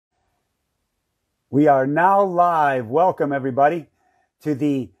We are now live. Welcome, everybody, to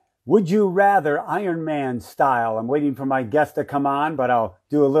the Would You Rather Ironman style. I'm waiting for my guest to come on, but I'll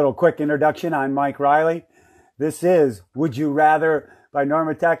do a little quick introduction. I'm Mike Reilly. This is Would You Rather by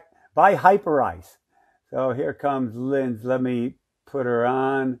Normatec by Hyperice. So here comes Linz. Let me put her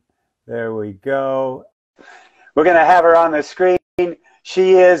on. There we go. We're going to have her on the screen.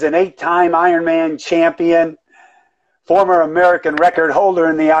 She is an 8-time Ironman champion, former American record holder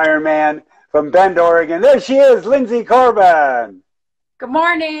in the Ironman. From Bend, Oregon. There she is, Linsey Corbin. Good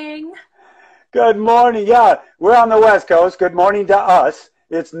morning. Good morning. Yeah, we're on the West Coast. Good morning to us.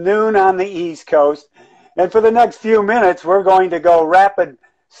 It's noon on the East Coast. And for the next few minutes, we're going to go rapid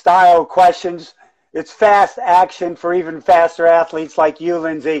style questions. It's fast action for even faster athletes like you,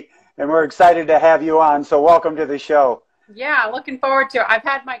 Linsey. And we're excited to have you on. So welcome to the show. Yeah, looking forward to it. I've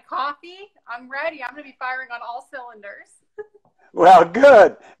had my coffee. I'm ready. I'm going to be firing on all cylinders. Well,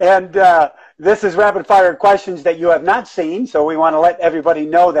 good. And this is rapid fire questions that you have not seen, so we want to let everybody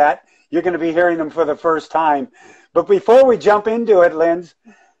know that. You're going to be hearing them for the first time. But before we jump into it, Linz,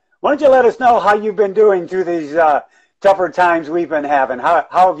 why don't you let us know how you've been doing through these tougher times we've been having? How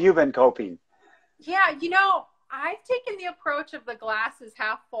have you been coping? Yeah, I've taken the approach of the glass is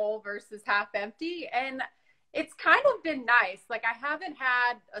half full versus half empty, and it's kind of been nice. Like, I haven't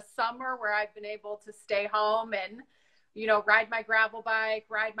had a summer where I've been able to stay home and ride my gravel bike,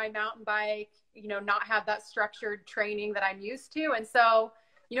 ride my mountain bike, not have that structured training that I'm used to. And so,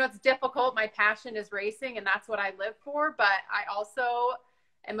 it's difficult. My passion is racing and that's what I live for. But I also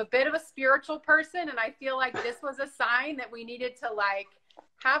am a bit of a spiritual person. And I feel like this was a sign that we needed to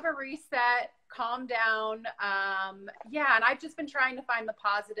have a reset, calm down. And I've just been trying to find the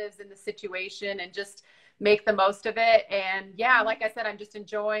positives in the situation and just make the most of it. And like I said, I'm just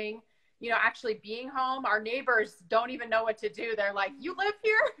enjoying actually being home. Our neighbors don't even know what to do. They're like, "You live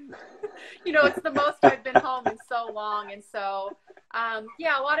here?" It's the most I've been home in so long. And so, a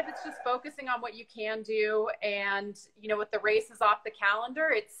lot of it's just focusing on what you can do. And, with the races off the calendar,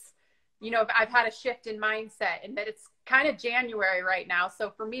 it's, I've had a shift in mindset and that it's kind of January right now.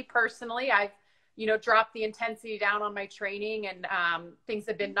 So for me personally, I've, dropped the intensity down on my training and things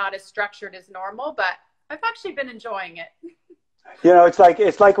have been not as structured as normal, but I've actually been enjoying it.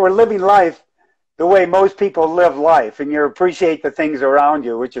 It's like we're living life the way most people live life, and you appreciate the things around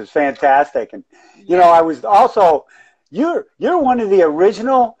you, which is fantastic. And I was also you're one of the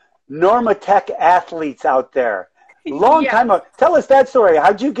original Normatec athletes out there. Long time ago. Tell us that story.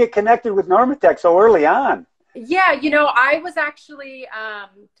 How'd you get connected with Normatec so early on? Yeah, I was actually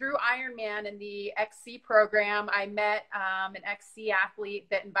through Ironman in the XC program. I met an XC athlete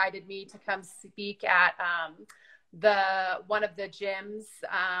that invited me to come speak at one of the gyms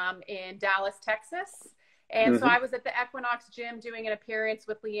in Dallas, Texas. And so I was at the Equinox gym doing an appearance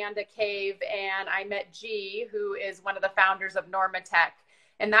with Leanda Cave, and I met G, who is one of the founders of Normatec.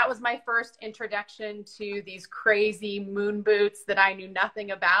 And that was my first introduction to these crazy moon boots that I knew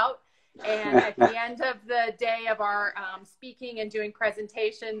nothing about. And at the end of the day of our speaking and doing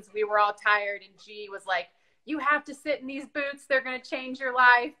presentations, we were all tired, and G was like, "You have to sit in these boots. They're going to change your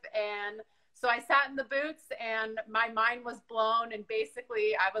life." And so I sat in the boots and my mind was blown. And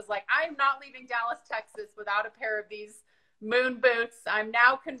basically I was like, I'm not leaving Dallas, Texas without a pair of these moon boots. I'm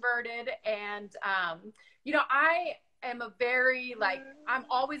now converted. And, I am I'm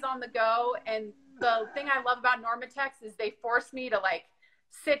always on the go. And the thing I love about Normatec is they force me to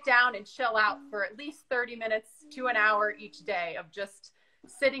sit down and chill out for at least 30 minutes to an hour each day of just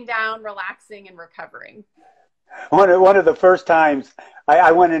sitting down, relaxing, and recovering. One of the first times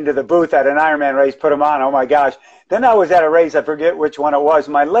I went into the booth at an Ironman race, put them on, oh my gosh. Then I was at a race, I forget which one it was.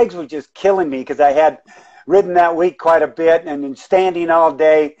 My legs were just killing me because I had ridden that week quite a bit and been standing all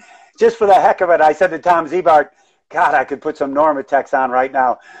day. Just for the heck of it, I said to Tom Zebart, God, I could put some Normatecs on right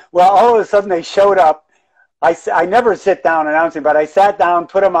now. Well, all of a sudden they showed up. I never sit down announcing, but I sat down,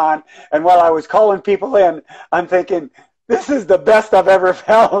 put them on, and while I was calling people in, I'm thinking, this is the best I've ever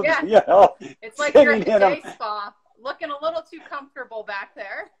felt. Yeah. It's like you're at the day spa, looking a little too comfortable back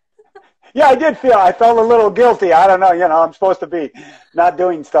there. Yeah, I felt a little guilty. I don't know, I'm supposed to be not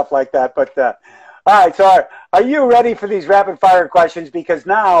doing stuff like that. But all right, so are you ready for these rapid fire questions? Because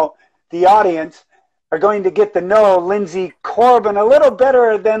now the audience are going to get to know Linsey Corbin a little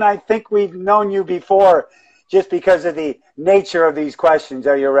better than I think we've known you before, just because of the nature of these questions.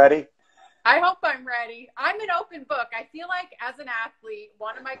 Are you ready? I hope I'm ready. I'm an open book. I feel like as an athlete,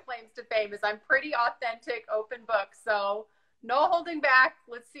 one of my claims to fame is I'm pretty authentic, open book. So no holding back.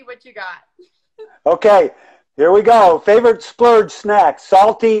 Let's see what you got. Okay, here we go. Favorite splurge snack,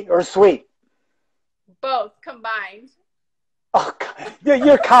 salty or sweet? Both combined. Oh, God.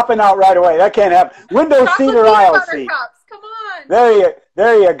 You're copping out right away. That can't happen. Window seat or aisle seat? Come on.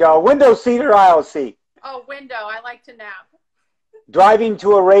 There you go. Window seat or aisle seat? Oh, window. I like to nap. Driving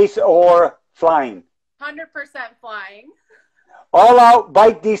to a race or flying? 100% flying. All-out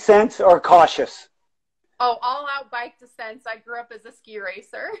bike descents or cautious? Oh, all-out bike descents. I grew up as a ski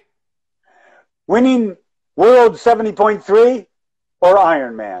racer. Winning World 70.3 or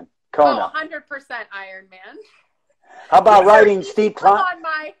Ironman? Kona? Oh, 100% Ironman. How about riding steep climbs? Come on,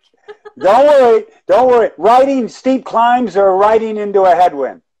 Mike. Don't worry. Riding steep climbs or riding into a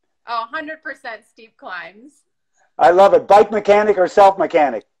headwind? Oh, 100% steep climbs. I love it. Bike mechanic or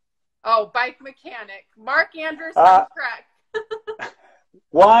self-mechanic? Oh, bike mechanic. Mark Anderson, correct.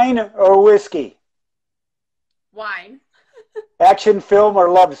 Wine or whiskey? Wine. Action film or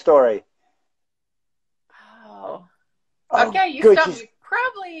love story? Oh. Okay, you stumped me.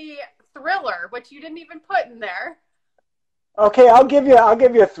 Probably thriller, which you didn't even put in there. Okay, I'll give you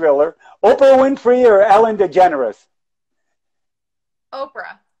a thriller. Oprah Winfrey or Ellen DeGeneres?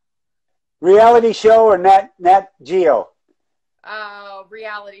 Oprah. Reality show or Nat Geo?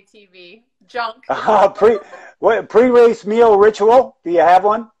 Reality TV. Junk. Pre-race meal ritual? Do you have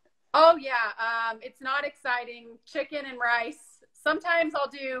one? Oh yeah. It's not exciting. Chicken and rice. Sometimes I'll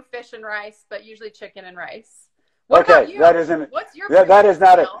do fish and rice, but usually chicken and rice. What about you? What's your that is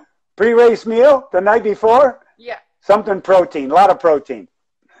not meal? A pre-race meal the night before? Yeah. Something protein, a lot of protein.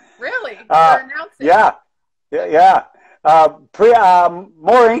 Really? Yeah.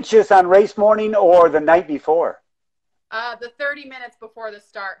 More anxious on race morning or the night before? The 30 minutes before the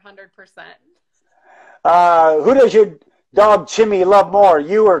start, 100%. Who does your dog Chimmy love more,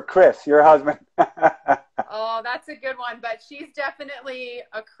 you or Chris, your husband? Oh, that's a good one, but she's definitely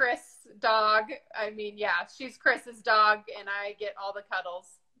a Chris dog. I mean, yeah, she's Chris's dog, and I get all the cuddles.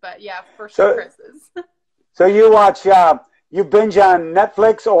 But yeah, for sure, Chris's. So you watch, you binge on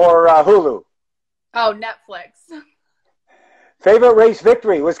Netflix or Hulu? Oh, Netflix. Favorite race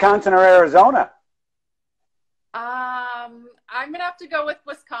victory, Wisconsin or Arizona? I'm gonna have to go with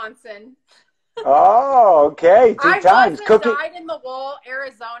Wisconsin. Oh, okay, two times. I wasn't dyed in the wool.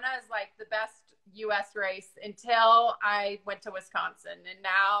 Arizona is like the best U.S. race until I went to Wisconsin, and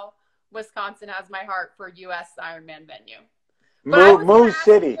now Wisconsin has my heart for U.S. Ironman venue. Move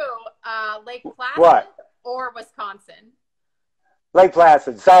City. Lake Placid or Wisconsin? Lake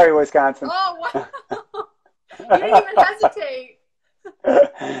Placid. Sorry, Wisconsin. Oh, wow. You didn't even hesitate.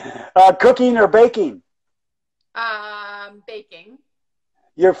 Cooking or baking? Baking.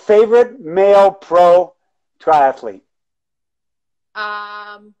 Your favorite male pro triathlete?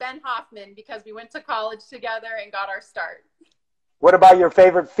 Ben Hoffman, because we went to college together and got our start. What about your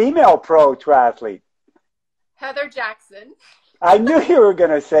favorite female pro triathlete? Heather Jackson. I knew you were going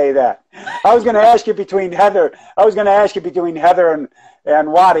to say that. I was going to ask you between Heather.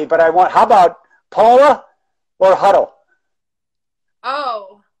 And Waddy, but how about Paula or Huddle?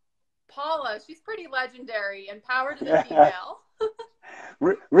 Oh, Paula. She's pretty legendary and power to the female.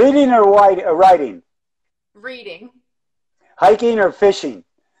 Reading or writing? Reading. Hiking or fishing?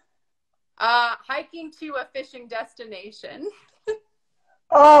 Hiking to a fishing destination.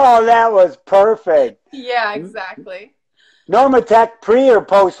 Oh, that was perfect. Yeah, exactly. Normatec pre or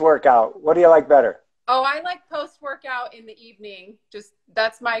post workout? What do you like better? Oh, I like post workout in the evening.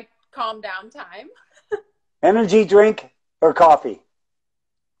 That's my calm down time. Energy drink or coffee?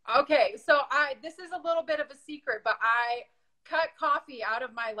 Okay, so this is a little bit of a secret, but I cut coffee out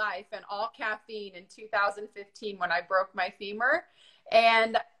of my life and all caffeine in 2015 when I broke my femur.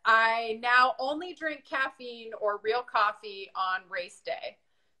 And I now only drink caffeine or real coffee on race day.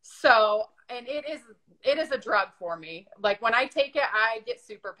 So, and it is a drug for me. Like when I take it, I get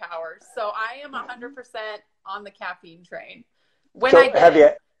superpowers. So I am 100% on the caffeine train.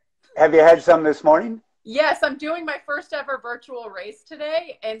 Have you had some this morning? Yes, I'm doing my first ever virtual race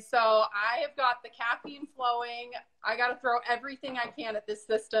today. And so I have got the caffeine flowing. I got to throw everything I can at this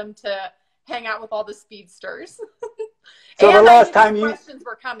system to hang out with all the speedsters. So and the last time questions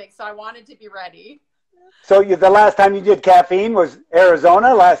were coming, so I wanted to be ready. So the last time you did caffeine was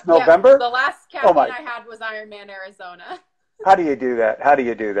Arizona last November? The last caffeine I had was Ironman Arizona. How do you do that?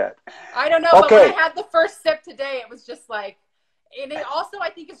 I don't know, but when I had the first sip today, it was just like, and it also, I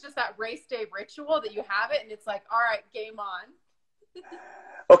think it's just that race day ritual that you have it, and it's like, all right, game on.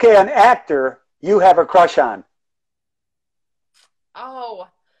 Okay, an actor you have a crush on. Oh,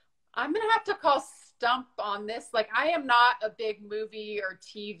 I'm going to have to call Stump on this. Like, I am not a big movie or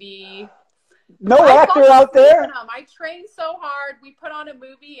TV. No actor out there? I train so hard. We put on a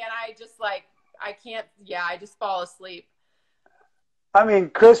movie, and I just I just fall asleep. I mean,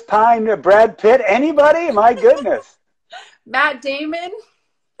 Chris Pine, Brad Pitt, anybody? My goodness. Matt Damon.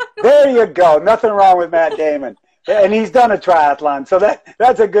 There you go. Nothing wrong with Matt Damon. And he's done a triathlon, so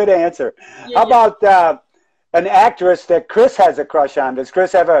that's a good answer. Yeah, How about an actress that Chris has a crush on? Does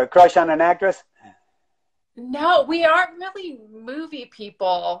Chris have a crush on an actress? No, we aren't really movie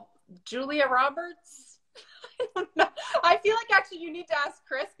people. Julia Roberts? I don't know. I feel like actually you need to ask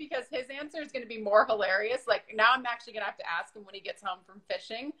Chris because his answer is going to be more hilarious. Like now I'm actually going to have to ask him when he gets home from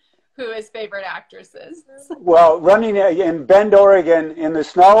fishing who his favorite actress is. Well, running in Bend, Oregon in the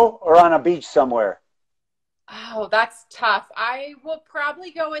snow or on a beach somewhere? Oh, that's tough. I will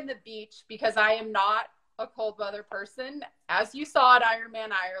probably go in the beach because I am not a cold weather person, as you saw at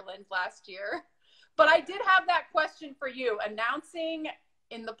Ironman Ireland last year. But I did have that question for you, announcing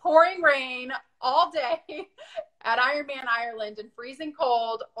in the pouring rain all day at Ironman Ireland in freezing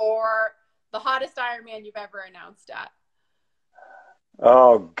cold or the hottest Ironman you've ever announced at.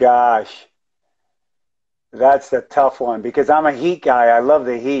 Oh, gosh. That's the tough one because I'm a heat guy. I love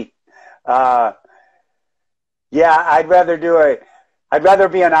the heat. Yeah, I'd rather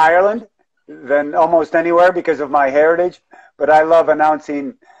be in Ireland than almost anywhere because of my heritage. But I love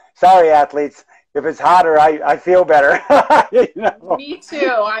announcing, sorry, athletes, if it's hotter, I feel better. You know? Me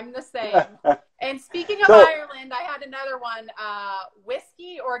too. I'm the same. And speaking of Ireland, I had another one,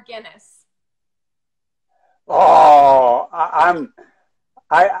 whiskey or Guinness? Oh, I'm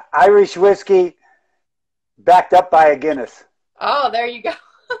Irish whiskey backed up by a Guinness. Oh, there you go.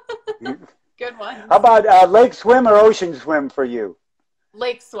 Good one. How about lake swim or ocean swim for you?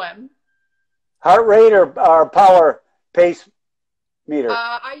 Lake swim. Heart rate or power pace meter?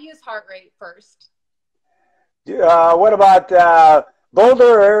 I use heart rate first. What about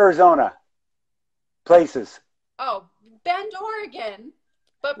Boulder or Arizona? Places. Oh, Bend, Oregon.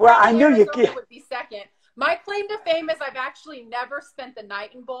 But well, I knew Arizona would be second. My claim to fame is I've actually never spent the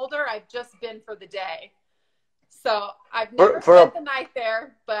night in Boulder. I've just been for the day. So I've never spent the night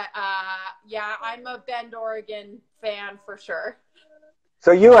there, but yeah, I'm a Bend, Oregon fan for sure.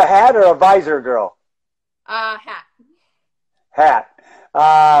 So you a hat or a visor girl? Hat. Hat.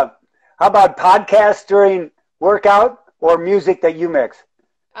 How about podcasts during workout or music that you mix?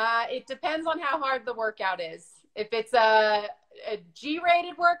 It depends on how hard the workout is. If it's a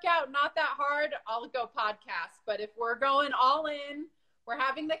G-rated workout, not that hard, I'll go podcast. But if we're going all in, we're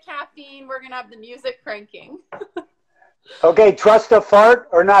having the caffeine, we're going to have the music cranking. Okay, trust a fart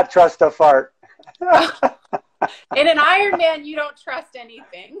or not trust a fart? In an Ironman, you don't trust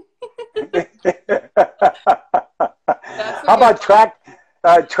anything. How about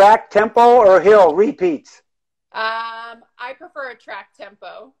track tempo or hill repeats? I prefer a track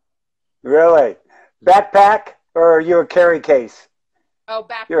tempo. Really? Backpack or are you a carry case? Oh,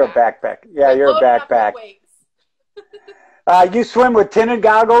 backpack. You're a backpack. Yeah, you're a backpack. You swim with tinted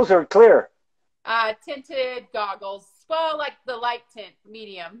goggles or clear? Tinted goggles. Well, like the light tint,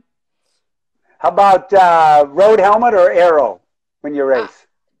 medium. How about road helmet or arrow when you race?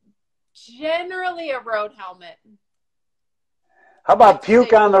 Generally a road helmet. How about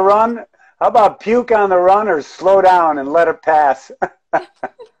puke on the run? How about puke on the run or slow down and let it pass?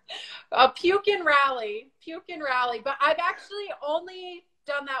 Puke and rally. Puke and rally. But I've actually only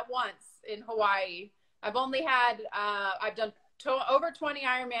done that once in Hawaii. I've only had, I've done over 20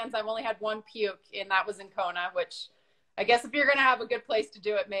 Ironmans. I've only had one puke, and that was in Kona, which I guess if you're going to have a good place to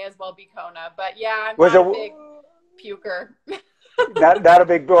do it, may as well be Kona. But yeah, I'm not a big puker. not a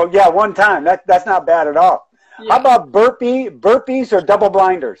big, yeah, one time. That's not bad at all. Yeah. How about burpees or double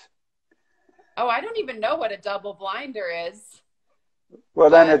blinders? Oh, I don't even know what a double blinder is. Well,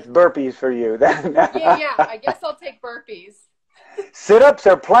 then it's burpees for you. yeah, I guess I'll take burpees. Sit-ups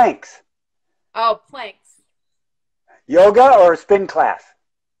or planks? Oh, planks. Yoga or spin class?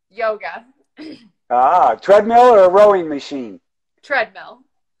 Yoga. Treadmill or a rowing machine? Treadmill.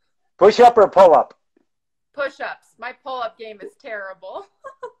 Push-up or pull-up? Push-ups. My pull-up game is terrible.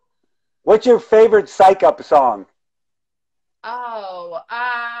 What's your favorite psych-up song? Oh,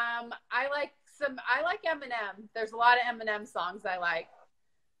 I like Eminem. There's a lot of Eminem songs I like.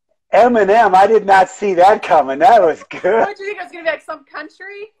 Eminem, I did not see that coming. That was good. What did you think? It was going to be like some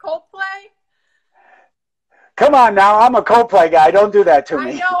country? Coldplay? Come on now, I'm a Coldplay guy. Don't do that to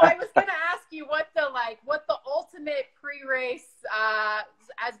me. I know. I was going to ask you what the ultimate pre-race,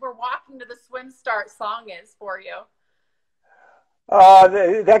 as we're walking to the swim start song is for you.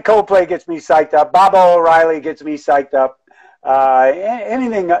 That Coldplay gets me psyched up. Bobo O'Reilly gets me psyched up.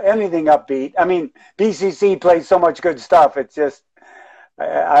 Anything upbeat. I mean, BCC plays so much good stuff. It's just,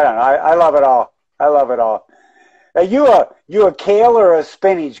 I don't know. I love it all. I love it all. Are you a kale or a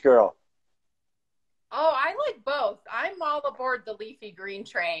spinach girl? Oh, I like both. I'm all aboard the leafy green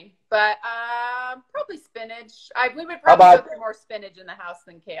train, but probably spinach. We would probably cook more spinach in the house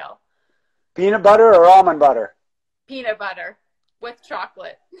than kale. Peanut butter or almond butter? Peanut butter with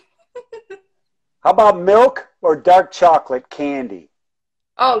chocolate. How about milk or dark chocolate candy?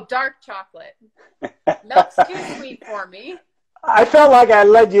 Oh, dark chocolate. Milk's too sweet for me. I felt like I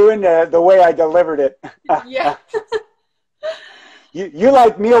led you into the way I delivered it. Yeah. You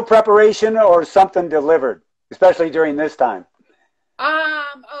like meal preparation or something delivered, especially during this time?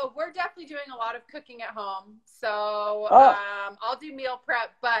 Oh, we're definitely doing a lot of cooking at home. So I'll do meal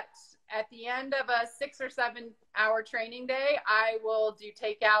prep, but at the end of a 6 or 7 hour training day, I will do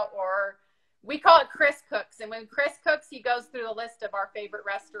takeout, or we call it Chris Cooks. And when Chris cooks, he goes through the list of our favorite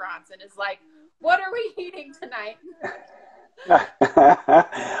restaurants and is like, what are we eating tonight?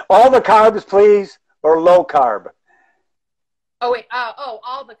 All the carbs, please, or low carb? Oh, wait.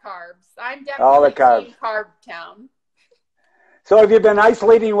 All the carbs. I'm definitely team Carb Town. So have you been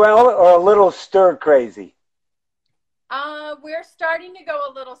isolating well or a little stir crazy? We're starting to go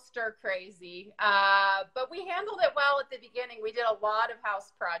a little stir crazy, but we handled it well at the beginning. We did a lot of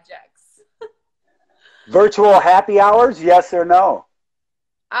house projects. Virtual happy hours, yes or no?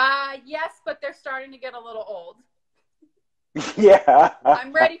 Yes, but they're starting to get a little old. Yeah.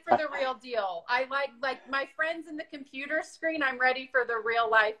 I'm ready for the real deal. I like my friends in the computer screen. I'm ready for the real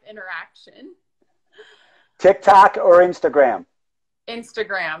life interaction. TikTok or Instagram?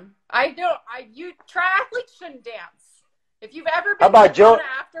 Instagram. Triathletes shouldn't dance. If you've ever How been about to an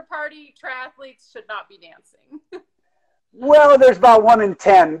after party, triathletes should not be dancing. Well, there's about 1 in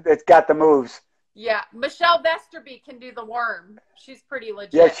 10 that's got the moves. Yeah, Michelle Vesterby can do the worm. She's pretty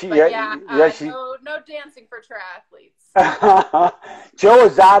legit. No dancing for triathletes. Joe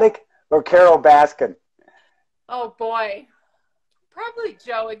Exotic or Carol Baskin? Oh boy, probably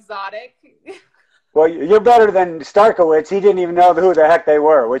Joe Exotic. Well, you're better than Starkowitz. He didn't even know who the heck they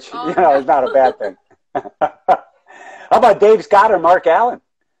were, which is not a bad thing. How about Dave Scott or Mark Allen?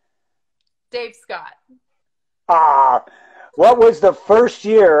 Dave Scott. What was the first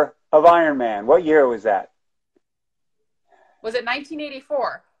year of Ironman? What year was that? Was it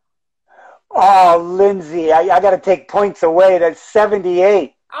 1984? Oh, Lindsay, I got to take points away. That's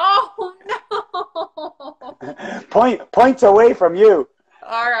 78. Oh, no. Points away from you.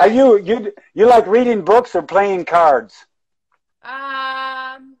 All right. Are you like reading books or playing cards?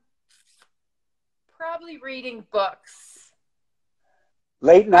 Probably reading books.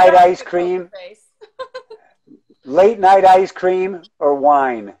 Late night ice cream? Late night ice cream or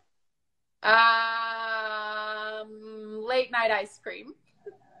wine? Late night ice cream.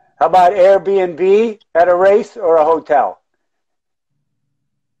 How about Airbnb at a race or a hotel?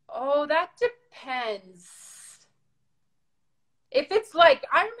 Oh, that depends. If it's like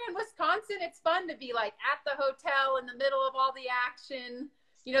Ironman Wisconsin, it's fun to be like at the hotel in the middle of all the action.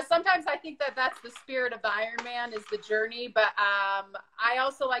 You know, sometimes I think that that's the spirit of the Ironman is the journey, but I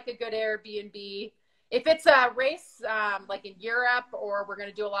also like a good Airbnb. If it's a race like in Europe or we're going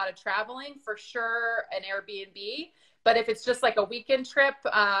to do a lot of traveling, for sure an Airbnb. But if it's just like a weekend trip,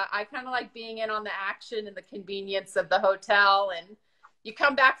 I kind of like being in on the action and the convenience of the hotel. And you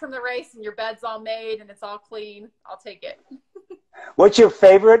come back from the race and your bed's all made and it's all clean. I'll take it. What's your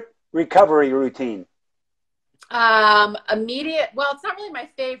favorite recovery routine? Well, it's not really my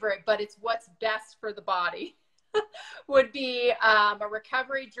favorite, but it's what's best for the body. Would be a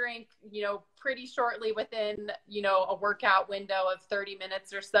recovery drink, pretty shortly within, a workout window of 30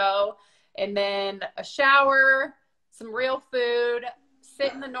 minutes or so. And then a shower, some real food,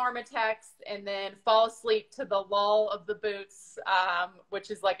 sit in the Normatex, and then fall asleep to the lull of the boots,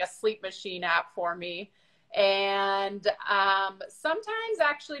 which is like a sleep machine app for me. And sometimes,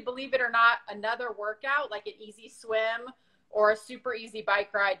 actually, believe it or not, another workout, like an easy swim or a super easy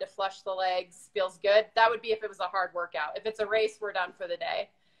bike ride to flush the legs feels good. That would be if it was a hard workout. If it's a race, we're done for the day.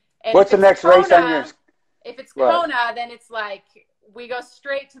 And what's the next race on yours? If it's Kona, then it's like we go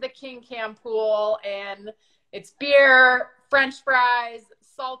straight to the King Cam pool, and it's beer, French fries,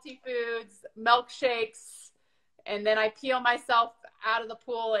 salty foods, milkshakes, and then I peel myself out of the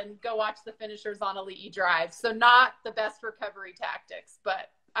pool and go watch the finishers on Elite Drive. So not the best recovery tactics,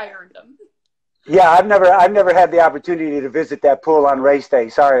 but I earned them. Yeah, I've never had the opportunity to visit that pool on race day.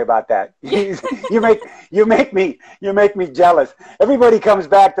 Sorry about that. You make me jealous. Everybody comes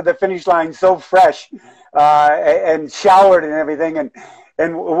back to the finish line so fresh and showered and everything.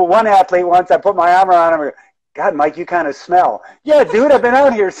 And one athlete once, I put my arm around him. God, Mike, you kind of smell. Yeah, dude, I've been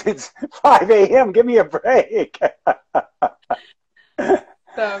out here since 5 a.m. Give me a break.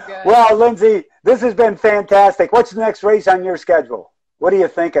 So good. Well, Lindsay, this has been fantastic. What's the next race on your schedule? What are you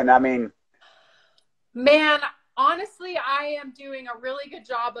thinking? I mean, man, honestly, I am doing a really good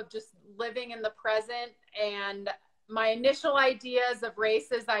job of just living in the present, and my initial ideas of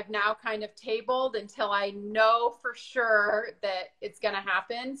races I've now kind of tabled until I know for sure that it's going to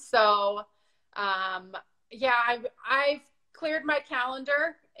happen. So, yeah, I've cleared my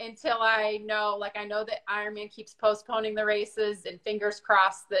calendar until I know, like, I know that Ironman keeps postponing the races, and fingers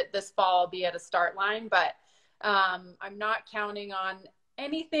crossed that this fall I'll be at a start line, but I'm not counting on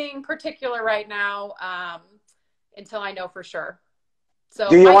anything particular right now until I know for sure. So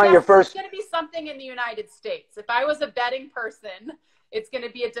Do you want your it's first? going to be something in the United States. If I was a betting person, it's going to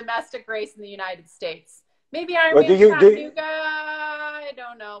be a domestic race in the United States. Maybe Well, Ironman Chattanooga. I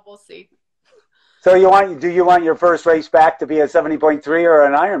don't know. We'll see. So do you want your first race back to be a 70.3 or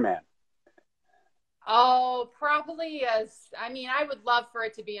an Ironman? Oh, probably I mean, I would love for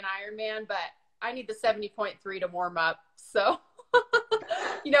it to be an Ironman, but I need the 70.3 to warm up. So,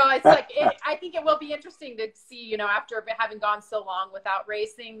 it's like, I think it will be interesting to see, after having gone so long without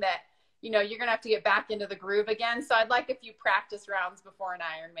racing that, you're going to have to get back into the groove again. So I'd like a few practice rounds before an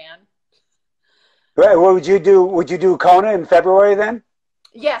Ironman. What would you do? Would you do Kona in February then?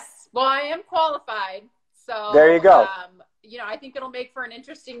 Yes. Well, I am qualified. So there you go. I think it'll make for an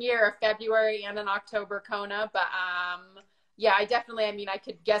interesting year, a February and an October Kona. But yeah, I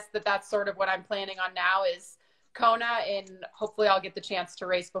could guess that that's sort of what I'm planning on now is Kona, and hopefully I'll get the chance to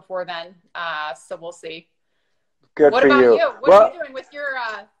race before then. So we'll see. Good what for about you. What are you doing with your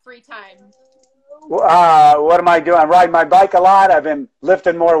free time? What am I doing? I'm riding my bike a lot. I've been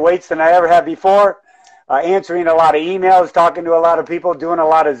lifting more weights than I ever have before, answering a lot of emails, talking to a lot of people, doing a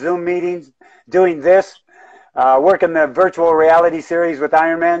lot of Zoom meetings, doing this, working the virtual reality series with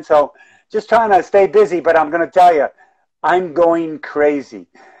Ironman. So just trying to stay busy, but I'm going to tell you, I'm going crazy.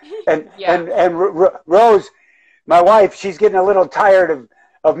 And, and Rose, my wife, she's getting a little tired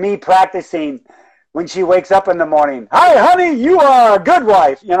of me practicing when she wakes up in the morning. Hi, honey, you are a good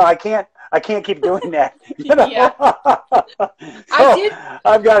wife. I can't keep doing that. Yeah.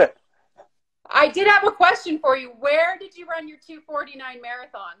 I've got it. I did have a question for you. Where did you run your 2:49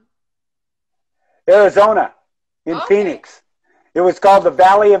 marathon? Arizona, in Phoenix. It was called the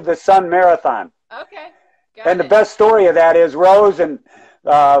Valley of the Sun Marathon. Okay. And the best story of that is Rose and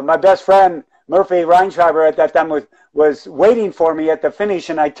my best friend Murphy Reinschreiber at that time was waiting for me at the finish,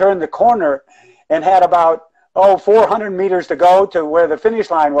 and I turned the corner and had about 400 meters to go to where the finish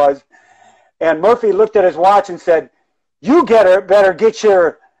line was. And Murphy looked at his watch and said, "You better get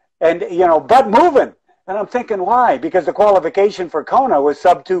your butt moving." And I'm thinking, why? Because the qualification for Kona was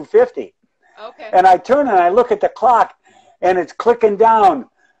sub 250. Okay. And I turn and I look at the clock, and it's clicking down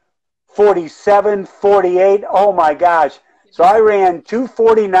 47, 48. Oh my gosh! So I ran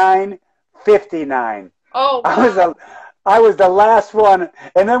 2:49:59. Oh, wow. I was the last one,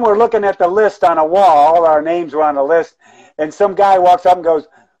 and then we're looking at the list on a wall. All our names were on the list, and some guy walks up and goes,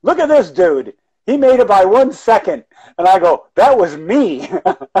 "Look at this dude. He made it by 1 second." And I go, "That was me."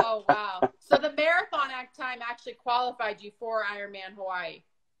 Oh, wow. So the marathon time actually qualified you for Ironman Hawaii?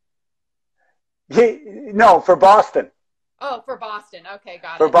 No, for Boston. Oh, for Boston. Okay,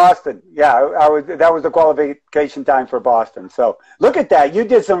 got it. For Boston, yeah. That was the qualification time for Boston. So look at that. You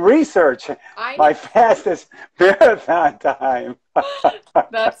did some research. My fastest marathon time.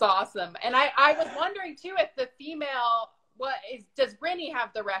 That's awesome. And I was wondering, too, if the female, does Brittany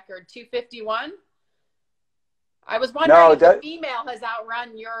have the record, 2:51? I was wondering if the female has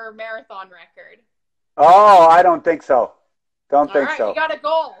outrun your marathon record. Oh, I don't think so. Don't think so. All right, we got a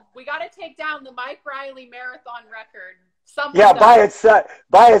goal. We got to take down the Mike Reilly marathon record. Yeah, by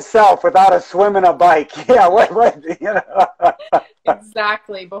itself without a swim and a bike. Yeah,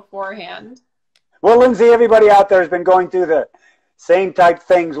 Exactly, beforehand. Well, Linsey, everybody out there has been going through the same type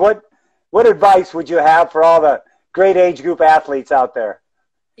things. What advice would you have for all the great age group athletes out there?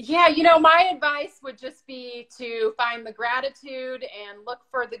 Yeah, my advice would just be to find the gratitude and look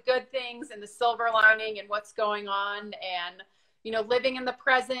for the good things and the silver lining and what's going on, and living in the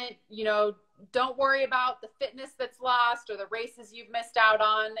present. Don't worry about the fitness that's lost or the races you've missed out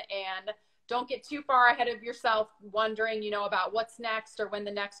on, and don't get too far ahead of yourself wondering, about what's next or when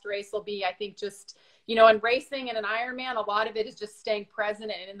the next race will be. I think just, in racing and an Ironman, a lot of it is just staying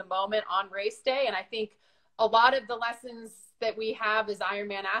present and in the moment on race day. And I think a lot of the lessons that we have as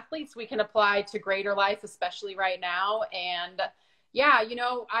Ironman athletes, we can apply to greater life, especially right now. And yeah,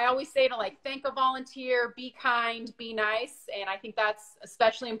 I always say to thank a volunteer, be kind, be nice. And I think that's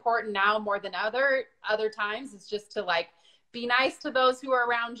especially important now more than other times. It's just to be nice to those who are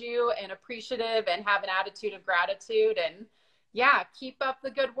around you and appreciative and have an attitude of gratitude. And yeah, keep up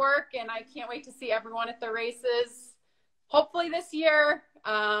the good work. And I can't wait to see everyone at the races, hopefully this year.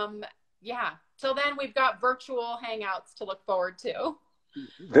 Yeah, till then, we've got virtual hangouts to look forward to.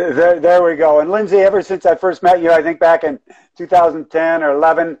 There we go. And Linsey, ever since I first met you, I think back in 2010 or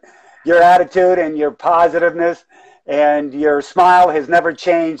 11, your attitude and your positiveness and your smile has never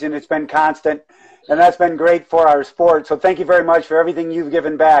changed, and it's been constant. And that's been great for our sport. So thank you very much for everything you've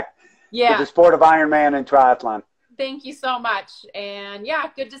given back to the sport of Ironman and triathlon. Thank you so much. And yeah,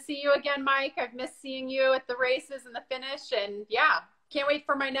 good to see you again, Mike. I've missed seeing you at the races and the finish. And yeah, can't wait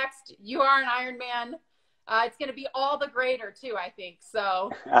for my next You Are an Ironman. It's going to be all the greater too, I think.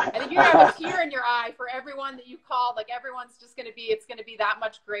 So I think you're going to have a tear in your eye for everyone that you called. Like everyone's just going to be, it's going to be that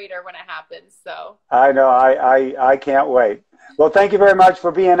much greater when it happens. So I know. I can't wait. Well, thank you very much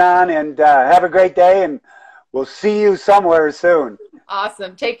for being on, and have a great day, and we'll see you somewhere soon.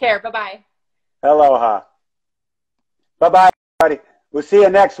 Awesome. Take care. Bye-bye. Aloha. Bye-bye, everybody. We'll see you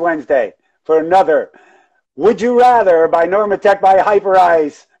next Wednesday for another Would You Rather by Normatec by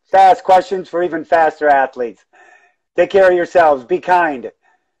Hyperice. Fast questions for even faster athletes. Take care of yourselves. Be kind.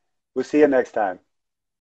 We'll see you next time.